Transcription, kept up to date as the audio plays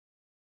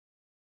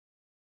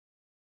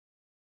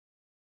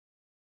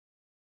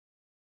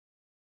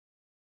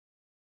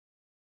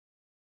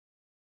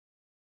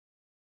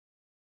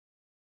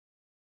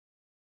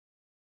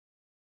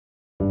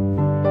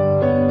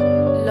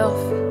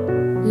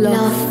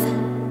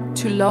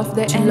To love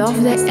the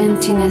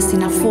emptiness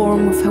in a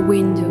form of a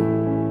window.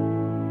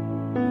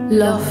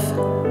 Love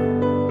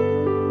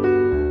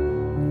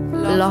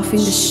in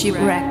the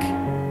shipwreck,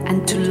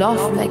 and to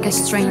love like a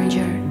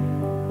stranger,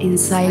 in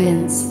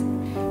silence.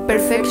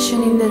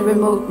 Perfection in the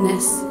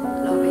remoteness.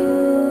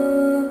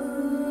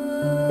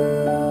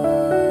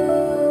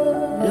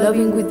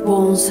 Loving with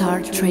bones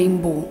are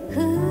tramble,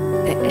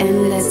 the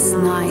endless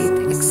night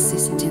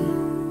existing.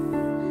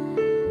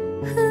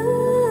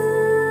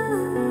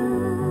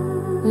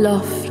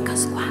 Love,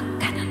 because one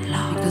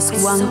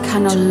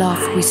cannot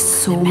love with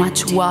so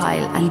much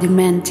wild and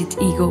demented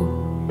ego,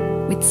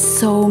 with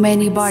so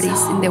many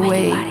bodies in the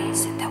way,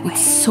 with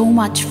so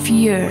much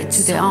fear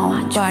to the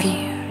own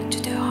body.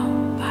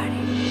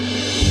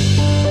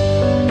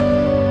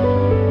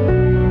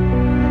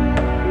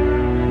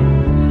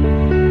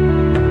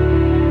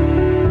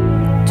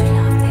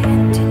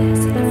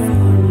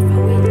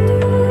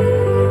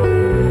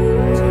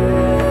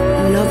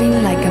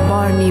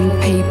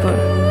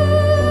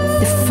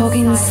 The fog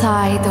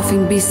inside of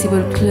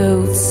invisible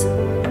clothes,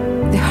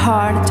 the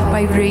heart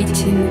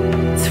vibrating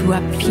through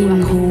a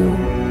pinhole,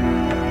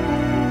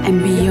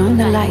 and beyond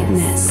the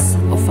lightness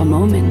of a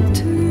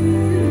moment,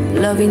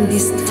 loving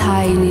this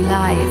tiny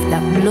life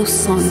that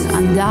blossoms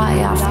and dies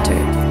after,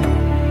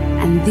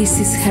 and this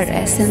is her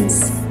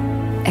essence,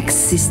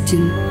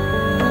 existing.